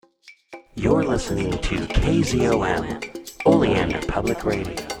You're listening to KZOM, Oleander Public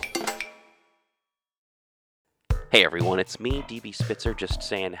Radio. Hey everyone, it's me, DB Spitzer, just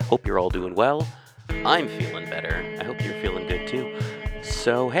saying, hope you're all doing well. I'm feeling better. I hope you're feeling good too.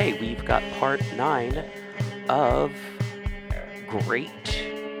 So, hey, we've got part 9 of Great...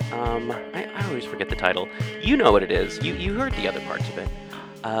 I always forget the title. You know what it is. You heard the other parts of it.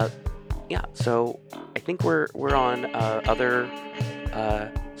 Yeah, so I think we're on other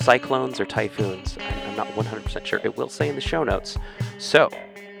cyclones or typhoons. I'm not 100% sure. It will say in the show notes. So,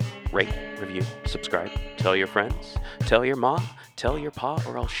 rate, review, subscribe, tell your friends, tell your ma, tell your pa,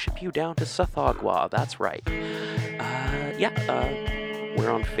 or I'll ship you down to Sathagwa. That's right.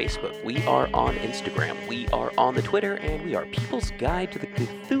 We're on Facebook. We are on Instagram. We are on the Twitter, and we are People's Guide to the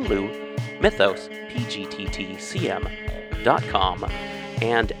Cthulhu Mythos, pgttcm.com,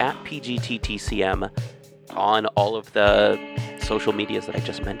 and at pgttcm on all of the social medias that I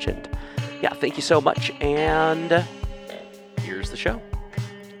just mentioned. Yeah, thank you so much, and here's the show.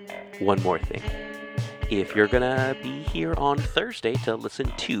 One more thing. If you're gonna be here on Thursday to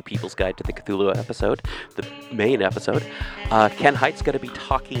listen to People's Guide to the Cthulhu episode, the main episode, Ken Height's gonna be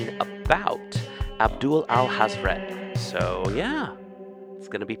talking about Abdul Al-Hazred. So yeah, it's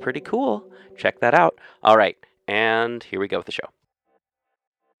gonna be pretty cool. Check that out. All right, and here we go with the show.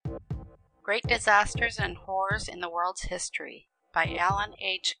 Great Disasters and Horrors in the World's History by Alan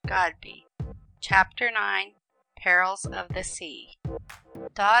H. Godbey. Chapter 9, Perils of the Sea.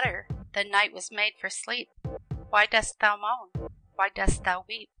 Daughter, the night was made for sleep. Why dost thou moan? Why dost thou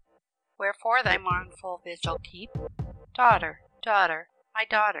weep? Wherefore thy mournful vigil keep? Daughter, daughter, my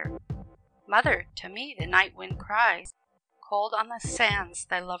daughter. Mother, to me the night wind cries. Cold on the sands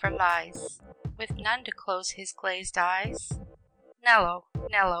thy lover lies, with none to close his glazed eyes. Nello,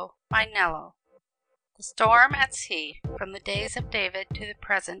 Nello, my Nello. The storm at sea, from the days of David to the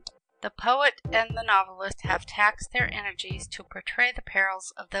present, the poet and the novelist have taxed their energies to portray the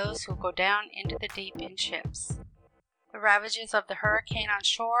perils of those who go down into the deep in ships. The ravages of the hurricane on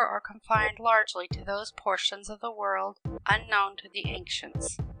shore are confined largely to those portions of the world unknown to the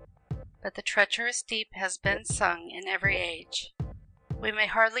ancients. But the treacherous deep has been sung in every age. We may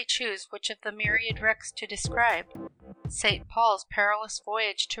hardly choose which of the myriad wrecks to describe. St. Paul's perilous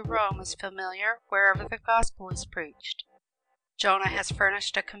voyage to Rome is familiar wherever the gospel is preached. Jonah has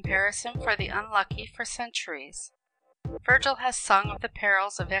furnished a comparison for the unlucky for centuries. Virgil has sung of the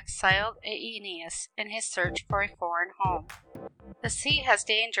perils of exiled Aeneas in his search for a foreign home. The sea has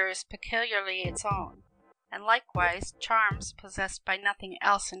dangers peculiarly its own, and likewise charms possessed by nothing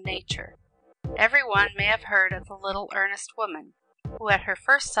else in nature. Every one may have heard of the little earnest woman, who at her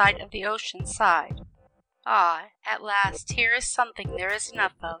first sight of the ocean sighed, "Ah, at last here is something there is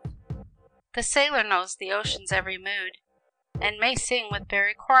enough of." The sailor knows the ocean's every mood, and may sing with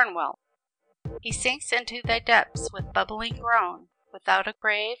Barry Cornwell. He sinks into thy depths with bubbling groan, without a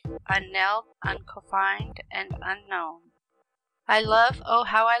grave, unknelled, unconfined, and unknown. I love, oh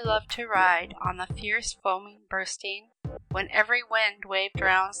how I love to ride on the fierce foaming bursting, when every wind wave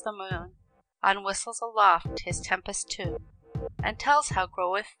drowns the moon, on whistles aloft his tempest tune, and tells how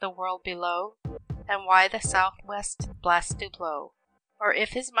groweth the world below, and why the southwest blasts do blow. Or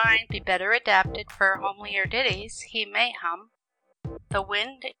if his mind be better adapted for homelier ditties, he may hum, "The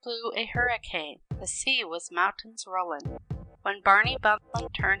wind blew a hurricane, the sea was mountains rollin', when Barney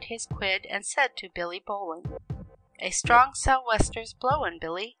Buntlin turned his quid and said to Billy Bolin, 'A strong sou'wester's blowin',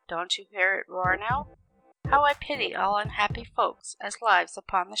 Billy, don't you hear it roar now? How I pity all unhappy folks as lives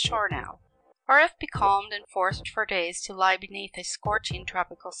upon the shore now.' Or if becalmed and forced for days to lie beneath a scorching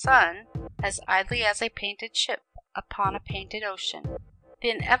tropical sun, as idly as a painted ship upon a painted ocean,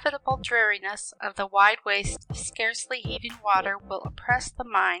 the inevitable dreariness of the wide waste of scarcely heaving water will oppress the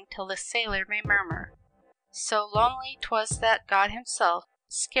mind till the sailor may murmur, 'So lonely 'twas that God himself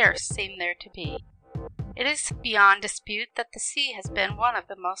scarce seemed there to be.' It is beyond dispute that the sea has been one of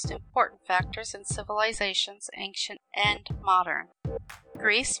the most important factors in civilizations, ancient and modern.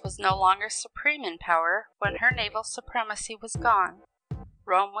 Greece was no longer supreme in power when her naval supremacy was gone.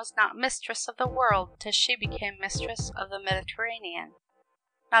 Rome was not mistress of the world till she became mistress of the Mediterranean.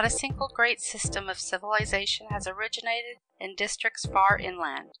 Not a single great system of civilization has originated in districts far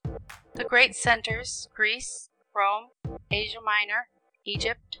inland. The great centers, Greece, Rome, Asia Minor,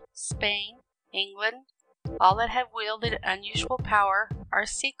 Egypt, Spain, England, all that have wielded unusual power, are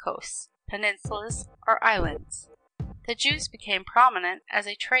seacoasts, peninsulas, or islands. The Jews became prominent as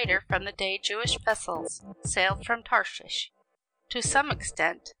a trader from the day Jewish vessels sailed from Tarshish. To some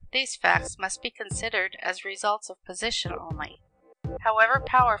extent, these facts must be considered as results of position only, however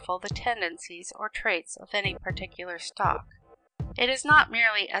powerful the tendencies or traits of any particular stock. It is not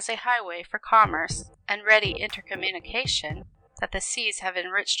merely as a highway for commerce and ready intercommunication that the seas have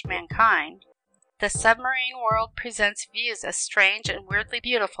enriched mankind. The submarine world presents views as strange and weirdly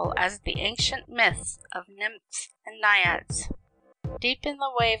beautiful as the ancient myths of nymphs and naiads. Deep in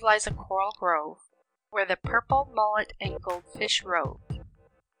the wave lies a coral grove, where the purple mullet and goldfish rove,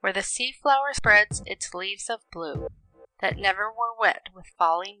 where the sea flower spreads its leaves of blue, that never were wet with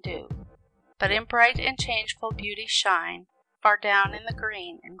falling dew, but in bright and changeful beauty shine, far down in the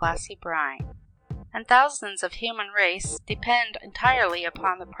green and glassy brine. And thousands of human race depend entirely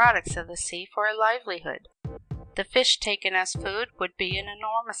upon the products of the sea for a livelihood. The fish taken as food would be an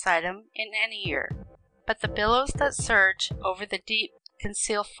enormous item in any year, but the billows that surge over the deep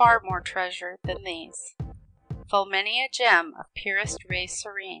conceal far more treasure than these. Full many a gem of purest ray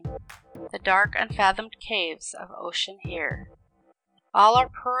serene, the dark unfathomed caves of ocean here. All are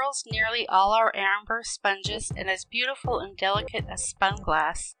pearls, nearly all are amber sponges, and as beautiful and delicate as spun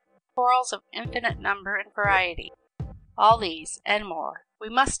glass, corals of infinite number and variety. All these, and more, we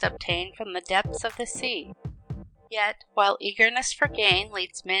must obtain from the depths of the sea. Yet, while eagerness for gain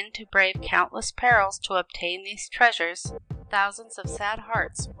leads men to brave countless perils to obtain these treasures, thousands of sad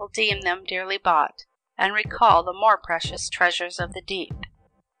hearts will deem them dearly bought, and recall the more precious treasures of the deep.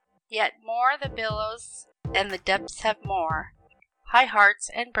 Yet more the billows and the depths have more. High hearts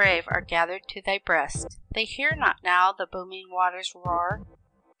and brave are gathered to thy breast. They hear not now the booming waters roar.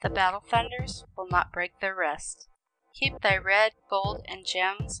 The battle thunders will not break their rest. Keep thy red, gold, and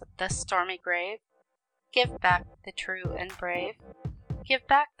gems the stormy grave. Give back the true and brave. Give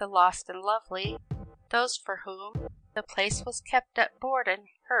back the lost and lovely, those for whom the place was kept at board and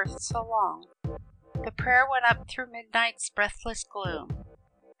hearth so long. The prayer went up through midnight's breathless gloom,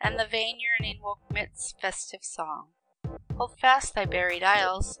 and the vain yearning woke midst festive song. Hold fast thy buried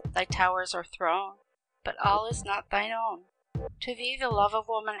isles, thy towers are thrown, but all is not thine own. To thee the love of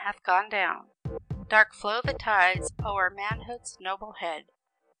woman hath gone down. Dark flow the tides o'er manhood's noble head,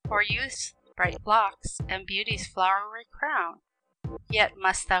 o'er youth's bright locks and beauty's flowery crown. Yet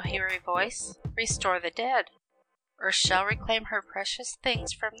must thou hear a voice, restore the dead. Earth shall reclaim her precious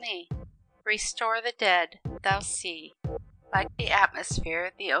things from thee. Restore the dead, thou sea. Like the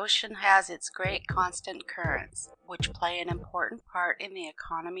atmosphere, the ocean has its great constant currents, which play an important part in the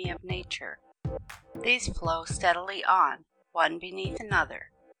economy of nature. These flow steadily on, one beneath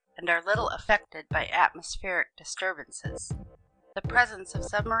another, and are little affected by atmospheric disturbances. The presence of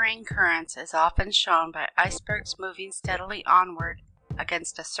submarine currents is often shown by icebergs moving steadily onward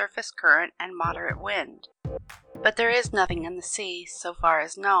against a surface current and moderate wind. But there is nothing in the sea, so far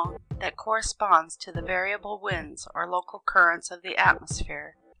as known, that corresponds to the variable winds or local currents of the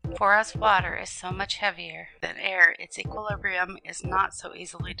atmosphere. For as water is so much heavier than air, its equilibrium is not so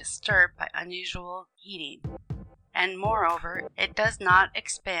easily disturbed by unusual heating. And moreover, it does not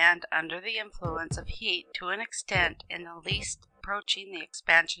expand under the influence of heat to an extent in the least approaching the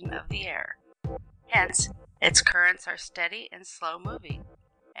expansion of the air. Hence, its currents are steady and slow-moving,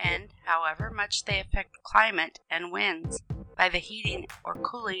 and, however much they affect climate and winds by the heating or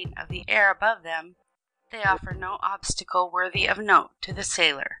cooling of the air above them, they offer no obstacle worthy of note to the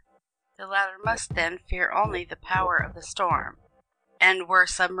sailor. The latter must then fear only the power of the storm, and were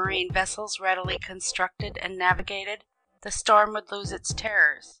submarine vessels readily constructed and navigated, the storm would lose its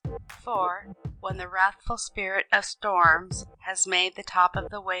terrors. For, when the wrathful spirit of storms has made the top of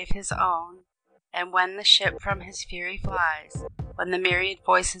the wave his own, and when the ship from his fury flies, when the myriad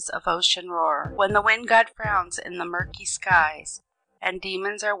voices of ocean roar, when the wind god frowns in the murky skies, and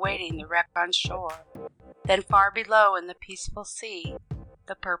demons are waiting the wreck on shore, then far below in the peaceful sea,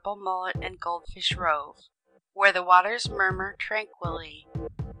 the purple mullet and goldfish rove, where the waters murmur tranquilly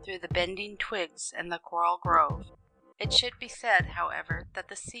through the bending twigs and the coral grove. It should be said, however, that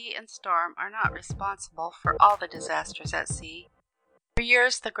the sea and storm are not responsible for all the disasters at sea. For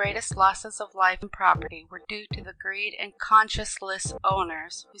years the greatest losses of life and property were due to the greed and conscienceless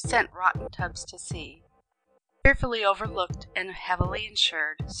owners who sent rotten tubs to sea, fearfully overlooked and heavily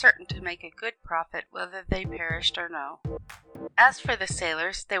insured, certain to make a good profit whether they perished or no. As for the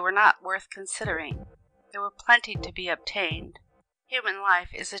sailors, they were not worth considering. There were plenty to be obtained. Human life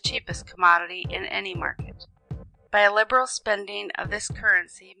is the cheapest commodity in any market. By a liberal spending of this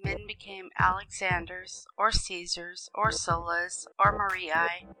currency, men became Alexanders, or Caesars, or Sullas, or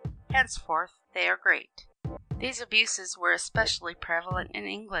Marii. Henceforth they are great. These abuses were especially prevalent in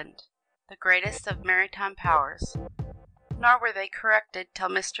England, the greatest of maritime powers. Nor were they corrected till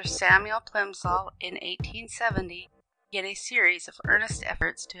Mr. Samuel Plimsoll, in 1870, began a series of earnest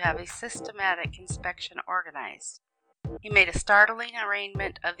efforts to have a systematic inspection organized. He made a startling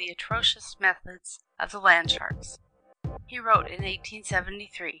arraignment of the atrocious methods of the land sharks. He wrote in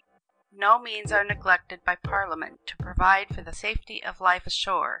 1873, "No means are neglected by Parliament to provide for the safety of life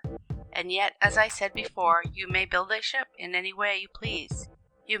ashore, and yet, as I said before, you may build a ship in any way you please.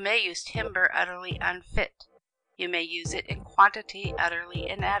 You may use timber utterly unfit. You may use it in quantity utterly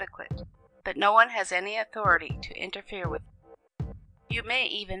inadequate, but no one has any authority to interfere with it. You may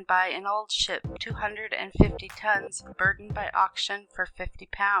even buy an old ship 250 tons burdened by auction for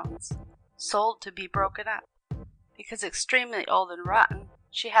 £50, sold to be broken up. Because extremely old and rotten,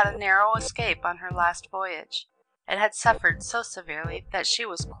 she had a narrow escape on her last voyage, and had suffered so severely that she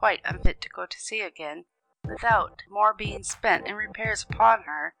was quite unfit to go to sea again, without more being spent in repairs upon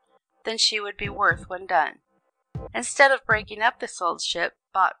her than she would be worth when done. Instead of breaking up this old ship,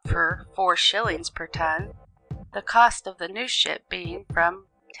 bought for 4 shillings per ton, the cost of the new ship being from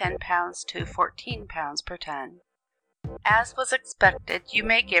 £10 to £14 per ton. As was expected, you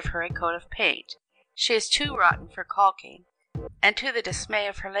may give her a coat of paint. She is too rotten for caulking, and to the dismay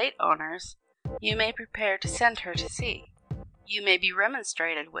of her late owners, you may prepare to send her to sea. You may be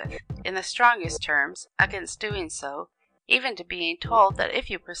remonstrated with, in the strongest terms, against doing so, even to being told that if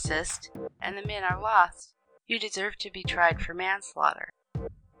you persist, and the men are lost, you deserve to be tried for manslaughter.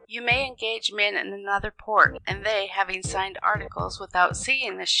 You may engage men in another port, and they, having signed articles without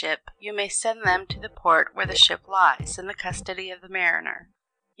seeing the ship, you may send them to the port where the ship lies, in the custody of the mariner.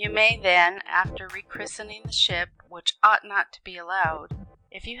 You may then, after rechristening the ship, which ought not to be allowed,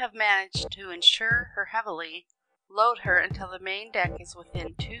 if you have managed to insure her heavily, load her until the main deck is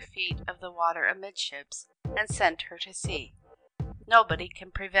within 2 feet of the water amidships, and send her to sea. Nobody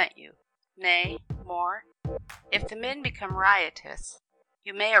can prevent you. Nay, more, if the men become riotous,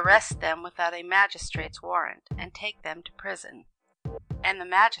 you may arrest them without a magistrate's warrant, and take them to prison. And the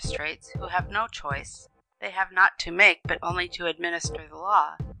magistrates, who have no choice, they have not to make but only to administer the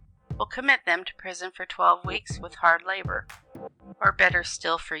law, will commit them to prison for 12 weeks with hard labor. Or better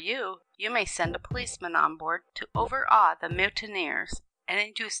still for you, you may send a policeman on board to overawe the mutineers, and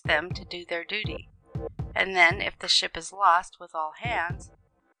induce them to do their duty. And then, if the ship is lost with all hands,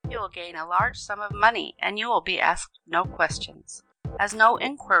 you will gain a large sum of money, and you will be asked no questions, as no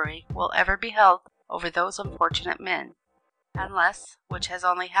inquiry will ever be held over those unfortunate men, unless, which has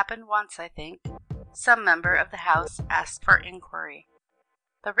only happened once, I think, some member of the House asked for inquiry.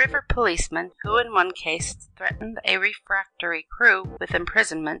 The river policeman, who in one case threatened a refractory crew with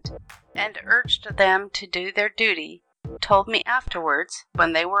imprisonment, and urged them to do their duty, told me afterwards,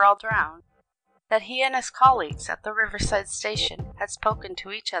 when they were all drowned, that he and his colleagues at the riverside station had spoken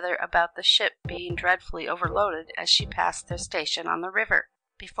to each other about the ship being dreadfully overloaded as she passed their station on the river,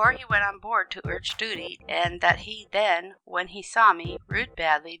 before he went on board to urge duty, and that he then, when he saw me, rued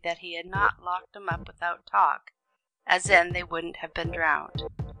badly that he had not locked them up without talk, as then they wouldn't have been drowned.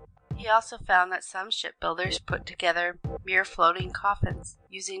 He also found that some shipbuilders put together mere floating coffins,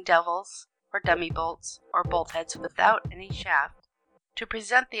 using devils, or dummy bolts, or bolt heads without any shaft, to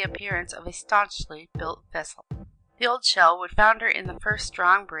present the appearance of a staunchly built vessel. The old shell would founder in the first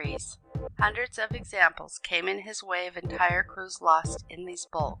strong breeze. Hundreds of examples came in his way of entire crews lost in these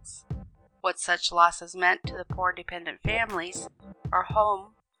bulks. What such losses meant to the poor dependent families or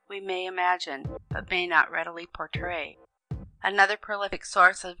home we may imagine, but may not readily portray. Another prolific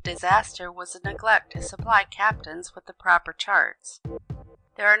source of disaster was the neglect to supply captains with the proper charts.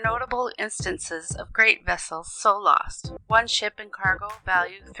 There are notable instances of great vessels so lost. One ship in cargo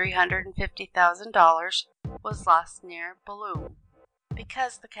value $350,000 was lost near Boulogne,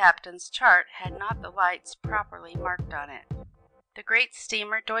 because the captain's chart had not the lights properly marked on it. The great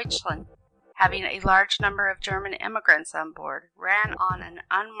steamer Deutschland, having a large number of German emigrants on board, ran on an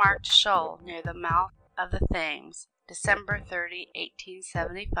unmarked shoal near the mouth of the Thames, December 30,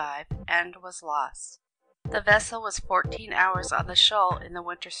 1875, and was lost. The vessel was 14 hours on the shoal in the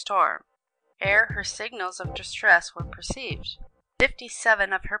winter storm, ere her signals of distress were perceived.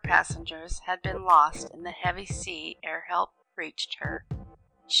 57 of her passengers had been lost in the heavy sea ere help reached her.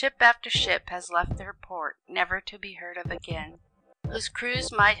 Ship after ship has left their port, never to be heard of again, whose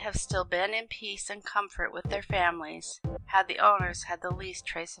crews might have still been in peace and comfort with their families, had the owners had the least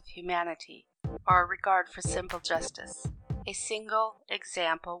trace of humanity, or a regard for simple justice. A single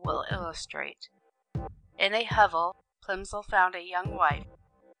example will illustrate. In a hovel, Plimsoll found a young wife,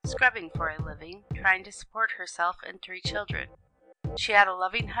 scrubbing for a living, trying to support herself and 3 children. She had a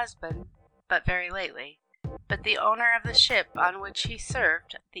loving husband, but very lately. But the owner of the ship on which he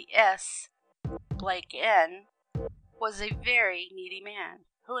served, the S. Blake N., was a very needy man,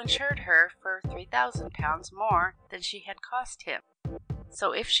 who insured her for £3,000 more than she had cost him.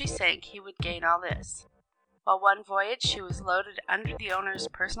 So if she sank, he would gain all this. While one voyage she was loaded under the owner's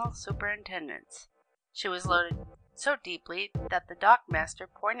personal superintendence. She was loaded so deeply that the dockmaster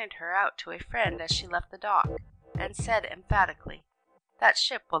pointed her out to a friend as she left the dock, and said emphatically, "That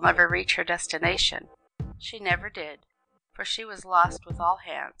ship will never reach her destination." She never did, for she was lost with all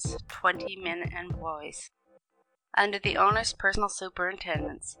hands, 20 men and boys. Under the owner's personal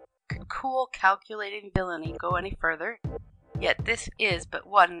superintendence, could cool, calculating villainy go any further? Yet this is but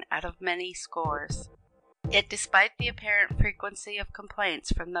one out of many scores. Yet despite the apparent frequency of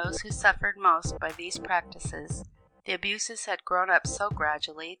complaints from those who suffered most by these practices, the abuses had grown up so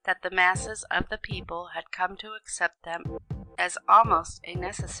gradually that the masses of the people had come to accept them as almost a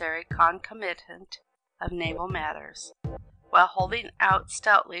necessary concomitant of naval matters, while holding out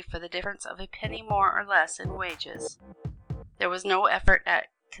stoutly for the difference of a penny more or less in wages. There was no effort at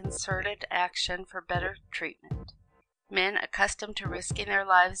concerted action for better treatment. Men accustomed to risking their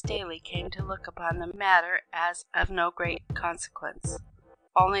lives daily came to look upon the matter as of no great consequence.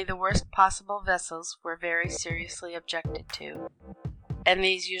 Only the worst possible vessels were very seriously objected to, and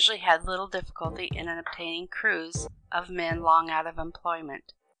these usually had little difficulty in obtaining crews of men long out of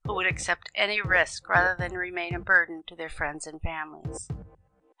employment, who would accept any risk rather than remain a burden to their friends and families.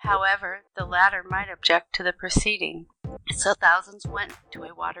 However, the latter might object to the proceeding, so thousands went to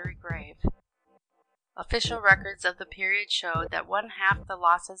a watery grave. Official records of the period showed that one half the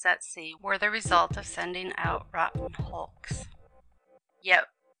losses at sea were the result of sending out rotten hulks. Yet,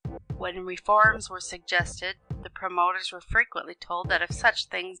 when reforms were suggested, the promoters were frequently told that if such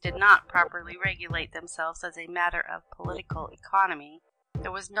things did not properly regulate themselves as a matter of political economy,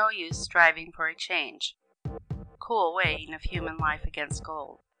 there was no use striving for a change. Cool weighing of human life against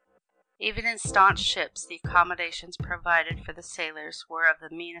gold. Even in staunch ships, the accommodations provided for the sailors were of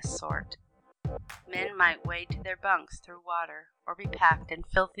the meanest sort. Men might wade to their bunks through water, or be packed in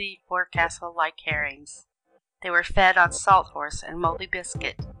filthy forecastle-like herrings. They were fed on salt horse and moldy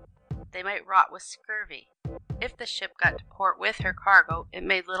biscuit. They might rot with scurvy. If the ship got to port with her cargo, it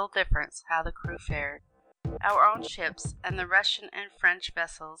made little difference how the crew fared. Our own ships and the Russian and French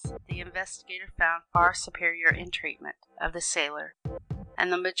vessels the investigator found far superior in treatment of the sailor,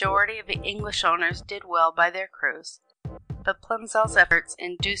 and the majority of the English owners did well by their crews. But Plimsoll's efforts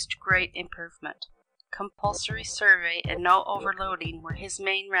induced great improvement. Compulsory survey and no overloading were his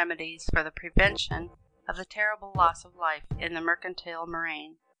main remedies for the prevention of the terrible loss of life in the mercantile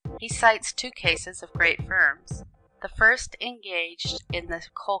marine. He cites two cases of great firms, the first engaged in the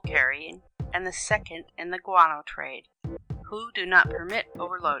coal carrying, and the second in the guano trade, who do not permit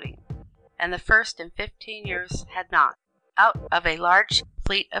overloading, and the first in 15 years had not, out of a large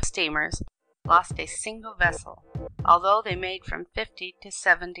fleet of steamers, lost a single vessel, although they made from 50 to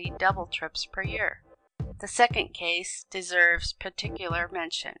 70 double trips per year. The second case deserves particular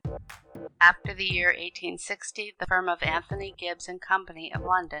mention. After the year 1860, the firm of Anthony Gibbs and Company of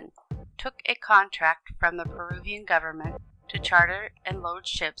London took a contract from the Peruvian government to charter and load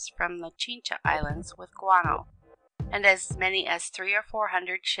ships from the Chincha Islands with guano, and as many as 300 or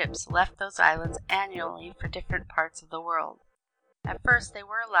 400 ships left those islands annually for different parts of the world. At first they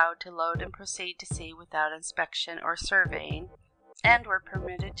were allowed to load and proceed to sea without inspection or surveying, and were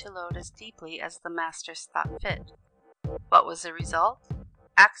permitted to load as deeply as the masters thought fit. What was the result?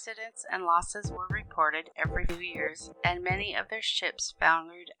 Accidents and losses were reported every few years, and many of their ships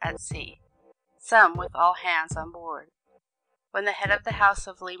foundered at sea, some with all hands on board. When the head of the House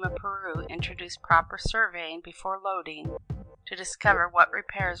of Lima, Peru, introduced proper surveying before loading to discover what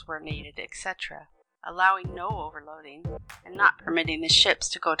repairs were needed, etc., allowing no overloading, and not permitting the ships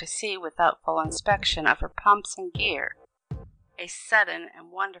to go to sea without full inspection of her pumps and gear, a sudden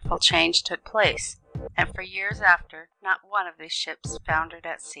and wonderful change took place, and for years after, not one of these ships foundered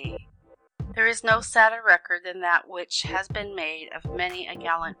at sea. There is no sadder record than that which has been made of many a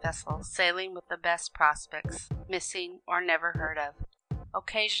gallant vessel sailing with the best prospects, missing or never heard of.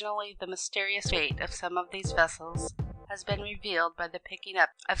 Occasionally the mysterious fate of some of these vessels has been revealed by the picking up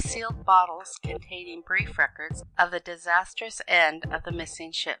of sealed bottles containing brief records of the disastrous end of the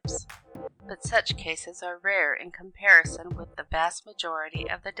missing ships. But such cases are rare in comparison with the vast majority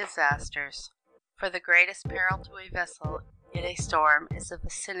of the disasters, for the greatest peril to a vessel in a storm is the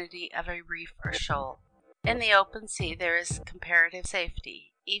vicinity of a reef or shoal. In the open sea there is comparative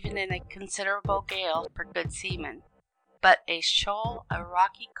safety, even in a considerable gale for good seamen, but a shoal, a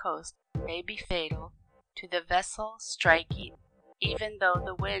rocky coast, may be fatal to the vessel striking, even though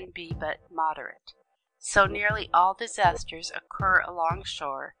the wind be but moderate. So nearly all disasters occur along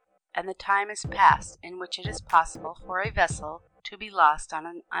shore, and the time is past in which it is possible for a vessel to be lost on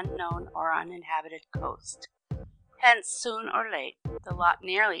an unknown or uninhabited coast. Hence, soon or late, the lot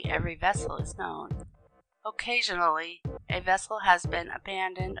nearly every vessel is known. Occasionally, a vessel has been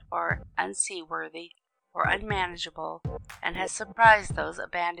abandoned or unseaworthy or unmanageable, and has surprised those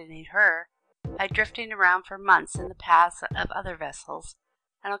abandoning her by drifting around for months in the paths of other vessels,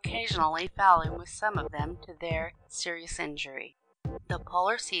 and occasionally fouling with some of them to their serious injury. The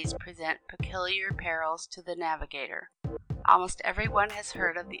polar seas present peculiar perils to the navigator. Almost everyone has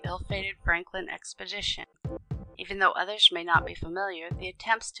heard of the ill-fated Franklin expedition. Even though others may not be familiar, the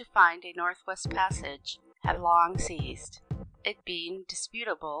attempts to find a northwest passage have long ceased, it being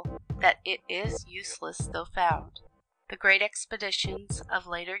disputable that it is useless though found. The great expeditions of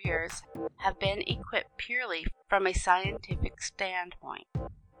later years have been equipped purely from a scientific standpoint.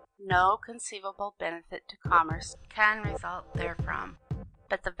 No conceivable benefit to commerce can result therefrom,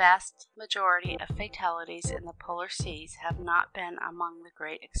 but the vast majority of fatalities in the polar seas have not been among the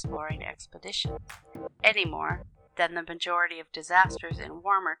great exploring expeditions, any more than the majority of disasters in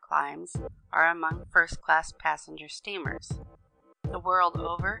warmer climes are among first-class passenger steamers. The world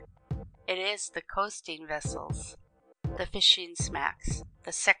over, it is the coasting vessels, the fishing smacks,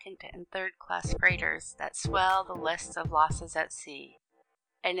 the second and third-class freighters that swell the lists of losses at sea.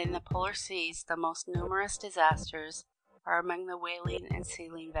 And in the polar seas the most numerous disasters are among the whaling and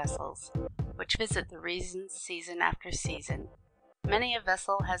sealing vessels, which visit the regions season after season. Many a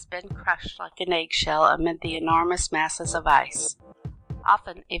vessel has been crushed like an eggshell amid the enormous masses of ice.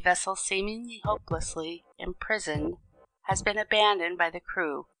 Often a vessel seemingly hopelessly imprisoned has been abandoned by the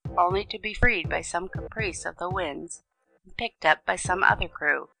crew, only to be freed by some caprice of the winds and picked up by some other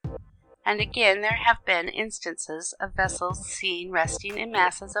crew. And again there have been instances of vessels seen resting in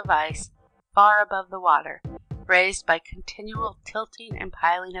masses of ice far above the water, raised by continual tilting and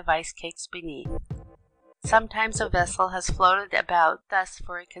piling of ice cakes beneath. Sometimes a vessel has floated about thus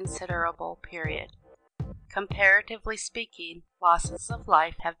for a considerable period. Comparatively speaking, losses of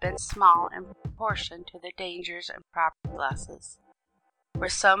life have been small in proportion to the dangers and property losses. Where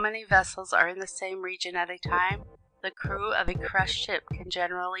so many vessels are in the same region at a time, the crew of a crushed ship can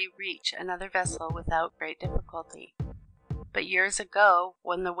generally reach another vessel without great difficulty. But years ago,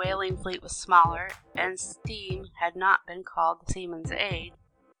 when the whaling fleet was smaller and steam had not been called the seaman's aid,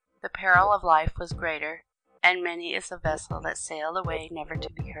 the peril of life was greater, and many is the vessel that sailed away never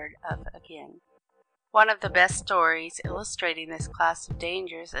to be heard of again. One of the best stories illustrating this class of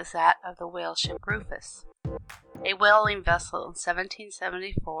dangers is that of the whale ship Rufus. A whaling vessel in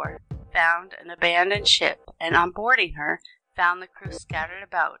 1774 found an abandoned ship, and on boarding her found the crew scattered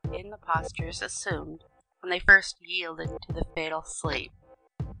about in the postures assumed when they first yielded to the fatal sleep.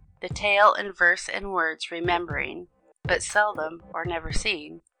 The tale in verse and words remembering, but seldom or never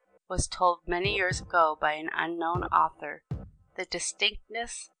seen, was told many years ago by an unknown author. The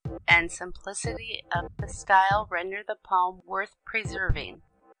distinctness and simplicity of the style render the poem worth preserving,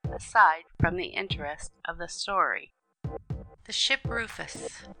 aside from the interest of the story. The ship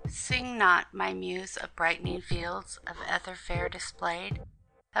Rufus. Sing not, my muse, of brightening fields, of ether fair displayed,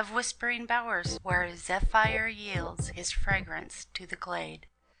 of whispering bowers where zephyr yields his fragrance to the glade.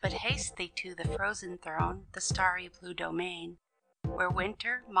 But haste thee to the frozen throne, the starry blue domain, where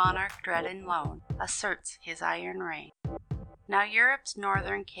winter, monarch dread and lone, asserts his iron reign. Now Europe's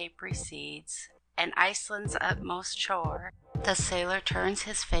northern cape recedes, and Iceland's utmost shore, the sailor turns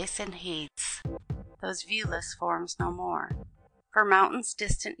his face and heeds those viewless forms no more. For mountains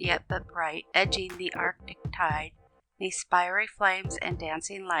distant yet but bright, edging the Arctic tide, 'neath spiry flames and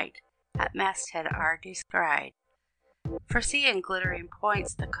dancing light, at masthead are descried. For see in glittering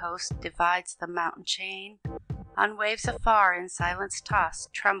points the coast divides the mountain chain, on waves afar in silence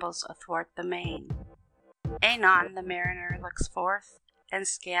tossed, trembles athwart the main. Anon the mariner looks forth, and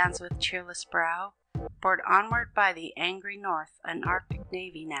scans with cheerless brow, borne onward by the angry north, an Arctic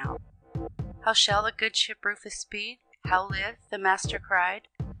navy now. How shall the good ship Rufus speed? How live? The master cried.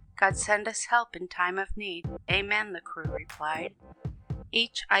 God send us help in time of need. Amen, the crew replied.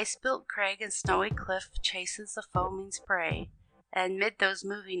 Each ice-built crag and snowy cliff chases the foaming spray, and mid those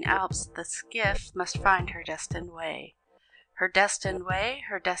moving Alps the skiff must find her destined way. Her destined way,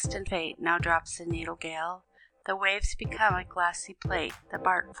 her destined fate, now drops the needle gale. The waves become a glassy plate, the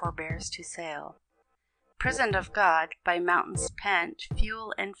bark forbears to sail. Prisoned of God, by mountains pent,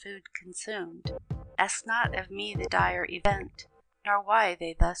 fuel and food consumed, ask not of me the dire event, nor why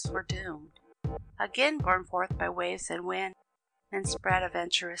they thus were doomed. Again borne forth by waves and wind, and spread a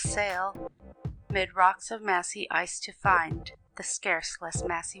venturous sail, mid rocks of massy ice to find the scarce less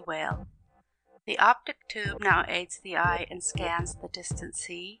massy whale. The optic tube now aids the eye and scans the distant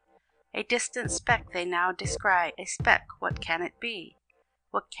sea. A distant speck they now descry, a speck, what can it be?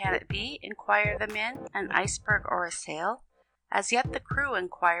 What can it be? Inquire the men, an iceberg or a sail? As yet the crew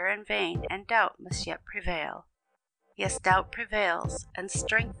inquire in vain, and doubt must yet prevail. Yes, doubt prevails, and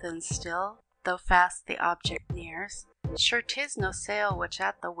strengthens still, though fast the object nears. Sure 'tis no sail which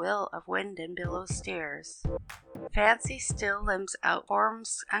at the will of wind and billow steers. Fancy still limns out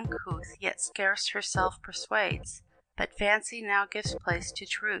forms uncouth, yet scarce herself persuades. But fancy now gives place to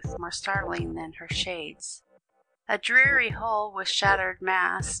truth, more startling than her shades. A dreary hull with shattered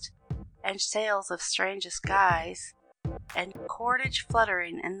mast, and sails of strangest guise, and cordage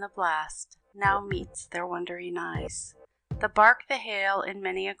fluttering in the blast, now meets their wondering eyes. The bark they hail in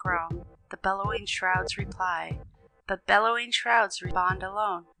many a groan, the bellowing shrouds reply, but bellowing shrouds respond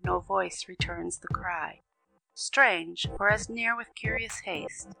alone, no voice returns the cry. Strange, for as near with curious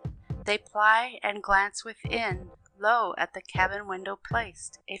haste they ply and glance within, lo, at the cabin window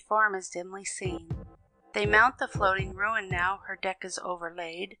placed, a form is dimly seen. They mount the floating ruin now, her deck is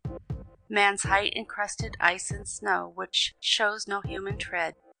overlaid, man's height encrusted ice and snow, which shows no human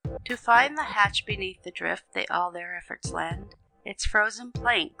tread. To find the hatch beneath the drift, they all their efforts lend. Its frozen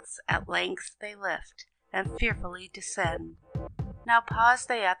planks at length they lift, and fearfully descend. Now pause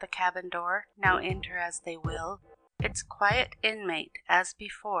they at the cabin door, now enter as they will. Its quiet inmate, as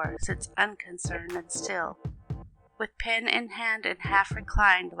before, sits unconcerned and still, with pen in hand and half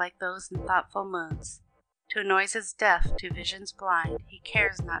reclined like those in thoughtful moods. To noises deaf, to visions blind, he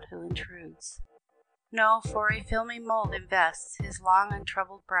cares not who intrudes. No, for a filmy mold invests his long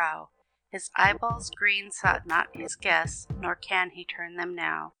untroubled brow. His eyeballs green sought not his guess, nor can he turn them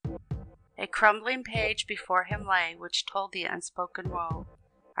now. A crumbling page before him lay, which told the unspoken woe.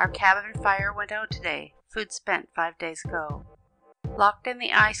 Our cabin fire went out today, food spent 5 days ago. Locked in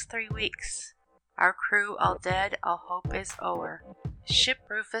the ice 3 weeks, our crew all dead, all hope is o'er. Ship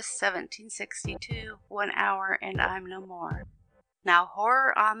Rufus 1762, 1 hour and I'm no more. Now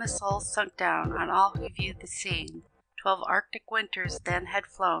horror on the soul sunk down on all who viewed the scene. 12 Arctic winters then had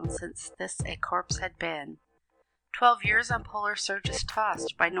flown since this a corpse had been. 12 years on polar surges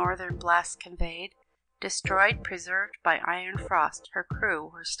tossed, by northern blasts conveyed, destroyed, preserved by iron frost, her crew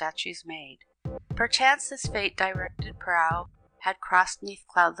were statues made. Perchance this fate directed prow had crossed 'neath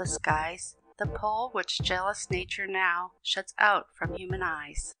cloudless skies, the pole which jealous nature now shuts out from human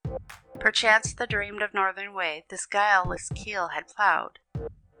eyes. Perchance the dreamed of northern wave this guileless keel had plowed,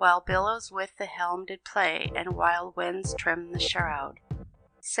 while billows with the helm did play, and wild winds trimmed the shroud.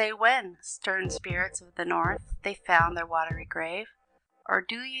 Say when, stern spirits of the north, they found their watery grave, or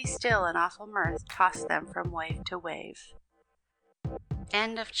do ye still in awful mirth toss them from wave to wave?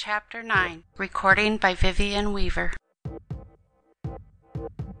 End of chapter 9. Recording by Vivian Weaver.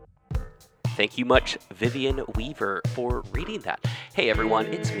 Thank you much, Vivian Weaver, for reading that. Hey everyone,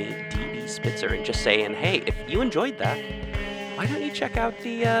 it's me, DB Spitzer, and just saying, hey, if you enjoyed that, why don't you check out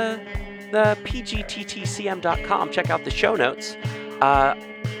the pgttcm.com, check out the show notes,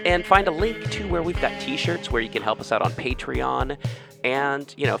 and find a link to where we've got t-shirts where you can help us out on Patreon,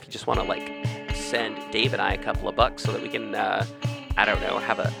 and, you know, if you just want to, like, send Dave and I a couple of bucks so that we can, I don't know,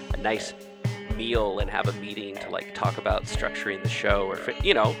 have a nice meal and have a meeting to, like, talk about structuring the show, or,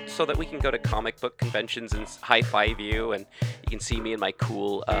 you know, so that we can go to comic book conventions and high-five you, and you can see me in my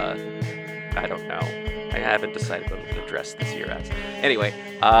cool, I don't know, I haven't decided what I'm going to dress this year as. Anyway,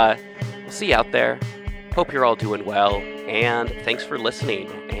 we'll see you out there. Hope you're all doing well, and thanks for listening,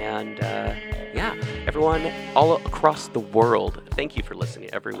 and, yeah, everyone all across the world, thank you for listening.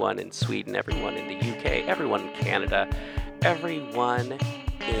 Everyone in Sweden, everyone in the UK, everyone in Canada, everyone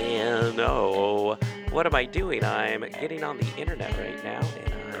in, oh, what am I doing? I'm getting on the internet right now,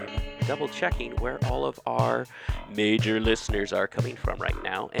 and I'm double checking where all of our major listeners are coming from right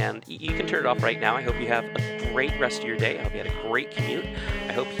now. And you can turn it off right now. I hope you have a great rest of your day. I hope you had a great commute.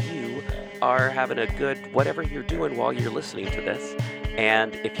 I hope you are having a good whatever you're doing while you're listening to this.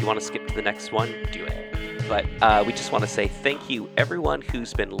 And if you want to skip to the next one, do it. But we just want to say thank you, everyone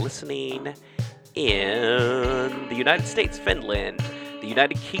who's been listening in the United States, Finland, the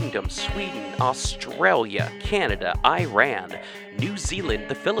United Kingdom, Sweden, Australia, Canada, Iran, New Zealand,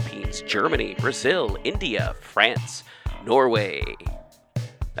 the Philippines, Germany, Brazil, India, France, Norway,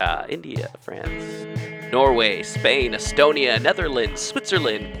 Norway, Spain, Estonia, Netherlands,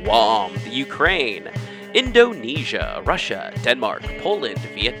 Switzerland, Guam, the Ukraine, Indonesia, Russia, Denmark, Poland,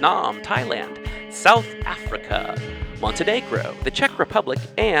 Vietnam, Thailand, South Africa, Montenegro, the Czech Republic,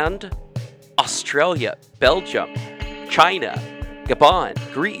 and Australia, Belgium, China, Gabon,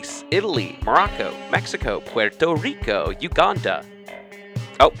 Greece, Italy, Morocco, Mexico, Puerto Rico, Uganda.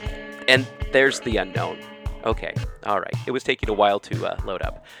 Oh, and there's the unknown. Okay, all right. It was taking a while to load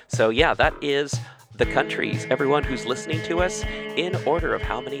up. So yeah, that is the countries, everyone who's listening to us, in order of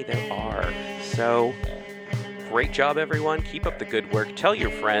how many there are. So great job, everyone. Keep up the good work. Tell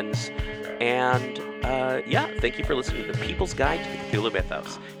your friends. And yeah, thank you for listening to The People's Guide to the Cthulhu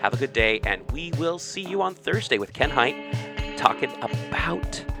Mythos. Have a good day, and we will see you on Thursday with Ken Height talking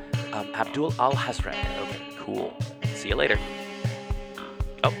about Abdul Al-Hazred. Okay, cool. See you later.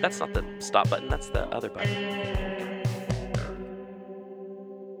 Oh, that's not the stop button, that's the other button.